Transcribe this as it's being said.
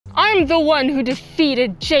I'm the one who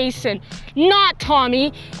defeated Jason, not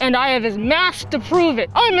Tommy, and I have his mask to prove it.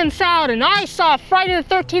 I'm Mint Salad, and I saw Friday the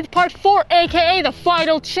 13th Part 4, aka the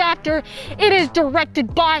final chapter. It is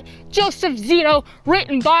directed by Joseph Zito,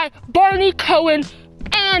 written by Barney Cohen,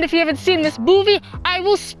 and if you haven't seen this movie, I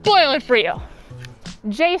will spoil it for you.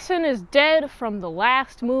 Jason is dead from the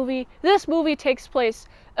last movie. This movie takes place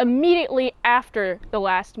immediately after the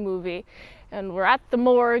last movie. And we're at the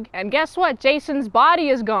morgue, and guess what? Jason's body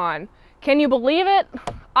is gone. Can you believe it?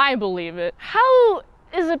 I believe it. How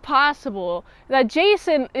is it possible that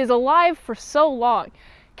Jason is alive for so long?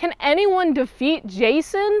 Can anyone defeat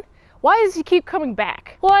Jason? Why does he keep coming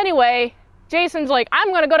back? Well, anyway, Jason's like,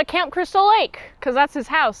 I'm gonna go to Camp Crystal Lake, because that's his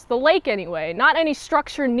house. The lake anyway, not any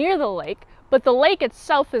structure near the lake, but the lake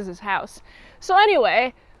itself is his house. So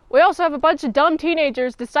anyway, we also have a bunch of dumb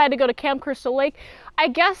teenagers decide to go to Camp Crystal Lake. I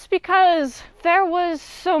guess because there was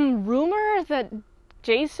some rumor that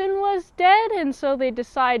Jason was dead, and so they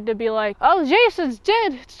decide to be like, oh, Jason's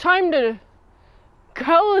dead, it's time to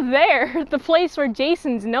go there, the place where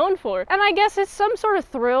Jason's known for. And I guess it's some sort of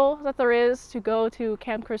thrill that there is to go to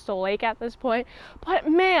Camp Crystal Lake at this point. But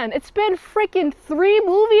man, it's been freaking 3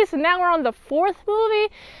 movies, and now we're on the 4th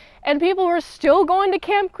movie, and people were still going to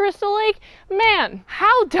Camp Crystal Lake? Man,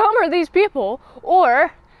 how dumb are these people?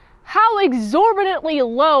 Or how exorbitantly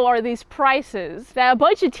low are these prices that a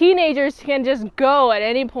bunch of teenagers can just go at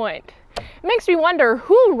any point? It makes me wonder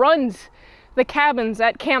who runs the cabins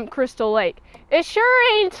at Camp Crystal Lake. It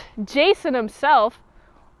sure ain't Jason himself.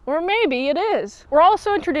 Or maybe it is. We're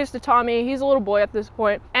also introduced to Tommy. He's a little boy at this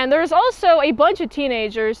point. And there's also a bunch of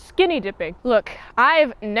teenagers skinny dipping. Look,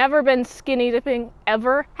 I've never been skinny dipping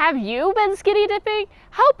ever. Have you been skinny dipping?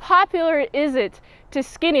 How popular is it to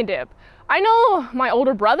skinny dip? I know my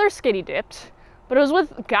older brother skinny dipped, but it was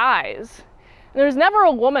with guys. There was never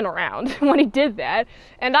a woman around when he did that,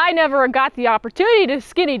 and I never got the opportunity to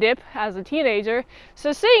skinny dip as a teenager.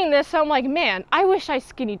 So seeing this, I'm like, man, I wish I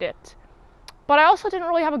skinny dipped. But I also didn't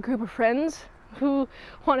really have a group of friends who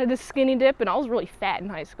wanted to skinny dip, and I was really fat in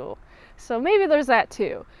high school. So maybe there's that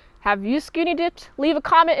too. Have you skinny dipped? Leave a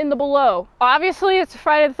comment in the below. Obviously, it's a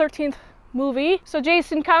Friday the 13th movie, so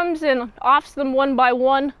Jason comes and offs them one by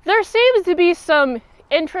one. There seems to be some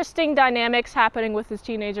interesting dynamics happening with this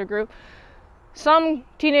teenager group. Some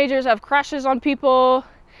teenagers have crushes on people,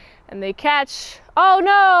 and they catch, oh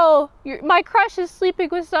no, my crush is sleeping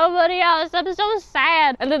with somebody else, I'm so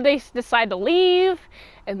sad. And then they decide to leave,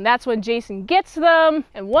 and that's when Jason gets them,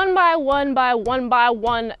 and one by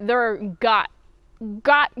one, they're got.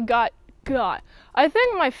 I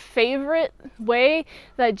think my favorite way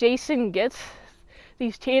that Jason gets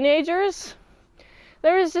these teenagers,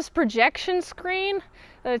 there is this projection screen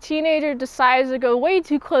that a teenager decides to go way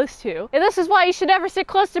too close to. And this is why you should never sit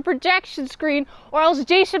close to projection screen, or else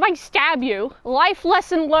Jason might stab you. Life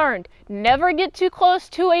lesson learned. Never get too close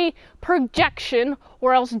to a projection,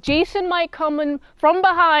 or else Jason might come in from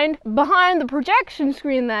behind the projection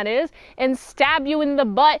screen that is, and stab you in the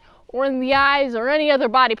butt or in the eyes or any other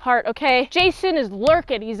body part, okay? Jason is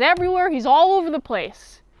lurking. He's everywhere. He's all over the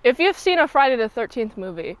place. If you've seen a Friday the 13th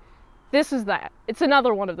movie, this is that. It's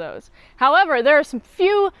another one of those. However, there are some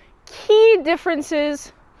few key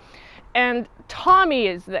differences, and Tommy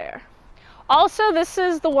is there. Also, this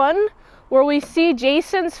is the one where we see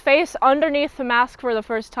Jason's face underneath the mask for the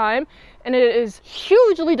first time, and it is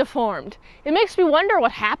hugely deformed. It makes me wonder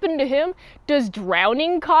what happened to him. Does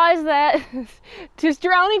drowning cause that? Does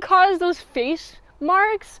drowning cause those face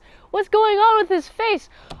marks? What's going on with his face?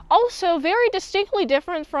 Also, very distinctly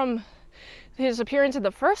different from his appearance in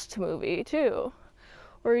the first movie too,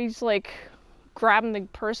 where he's like grabbing the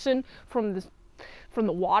person from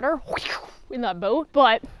the water in that boat.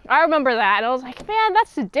 But I remember that, and I was like, man,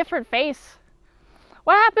 that's a different face.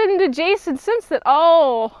 What happened to Jason since that?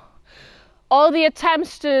 Oh, all the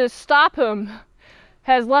attempts to stop him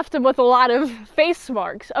has left him with a lot of face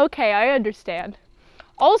marks. Okay, I understand.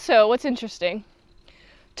 Also, what's interesting,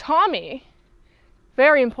 Tommy,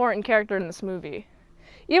 very important character in this movie.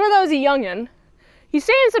 Even though he's a youngin', he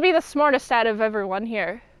seems to be the smartest out of everyone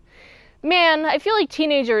here. Man, I feel like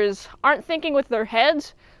teenagers aren't thinking with their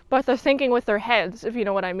heads, but they're thinking with their heads, if you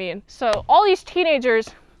know what I mean. So all these teenagers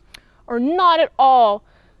are not at all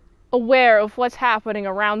aware of what's happening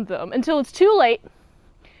around them until it's too late.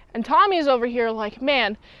 And Tommy's over here like,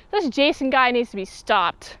 man, this Jason guy needs to be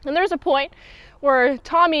stopped. And there's a point where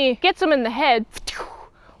Tommy gets him in the head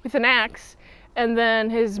with an axe, and then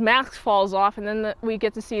his mask falls off, and then we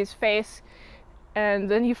get to see his face, and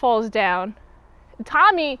then he falls down. And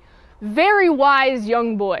Tommy very wise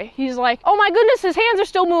young boy. He's like, oh my goodness, his hands are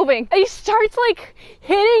still moving. And he starts like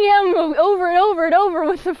hitting him over and over and over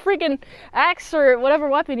with the freaking axe or whatever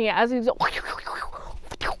weapon he has. He's like,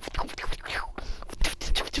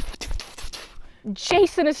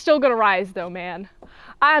 Jason is still gonna rise though, man.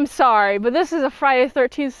 I'm sorry, but this is a Friday the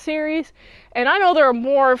 13th series, and I know there are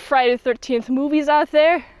more Friday the 13th movies out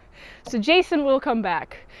there, so Jason will come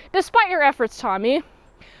back, despite your efforts, Tommy.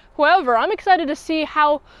 However, I'm excited to see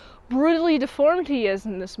how brutally deformed he is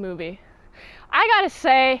in this movie. I gotta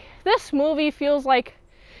say, this movie feels like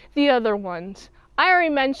the other ones. I already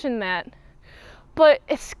mentioned that, but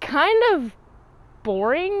it's kind of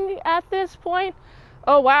boring at this point.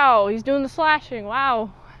 Oh wow, he's doing the slashing,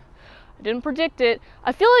 wow. I didn't predict it.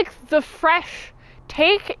 I feel like the fresh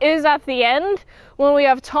take is at the end when we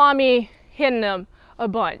have Tommy hitting him a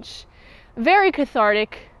bunch. Very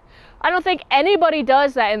cathartic. I don't think anybody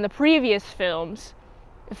does that in the previous films,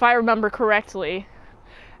 if I remember correctly.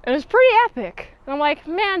 And it was pretty epic. And I'm like,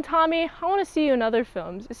 man, Tommy, I want to see you in other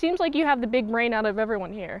films. It seems like you have the big brain out of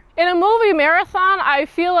everyone here. In a movie marathon, I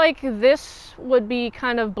feel like this would be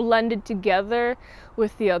kind of blended together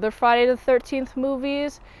with the other Friday the 13th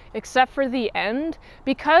movies, except for the end,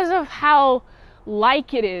 because of how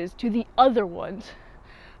like it is to the other ones,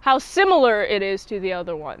 how similar it is to the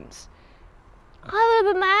other ones. Other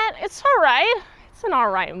than that, it's alright. It's an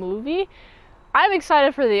alright movie. I'm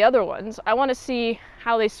excited for the other ones. I want to see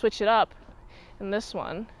how they switch it up in this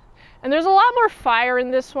one. And there's a lot more fire in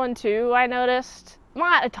this one too, I noticed.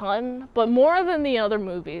 Not a ton, but more than the other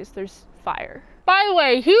movies, there's fire. By the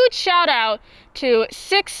way, huge shout out to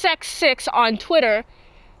 6x6 on Twitter.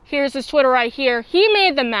 Here's his Twitter right here. He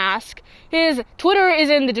made the mask. His Twitter is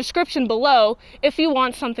in the description below if you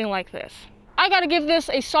want something like this. I gotta give this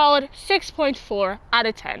a solid 6.4 out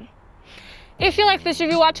of 10. If you like this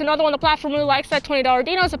review, watch another one on the platform who likes that $20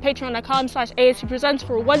 Dinos at patreon.com/ASEPresents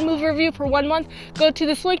for 1 movie review per 1 month. Go to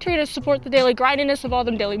this link tree to support the daily grindiness of all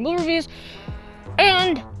them daily movie reviews.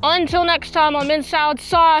 And until next time, I'm in salad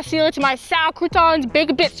sauce. See you later, my salad croutons,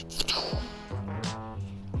 big bits.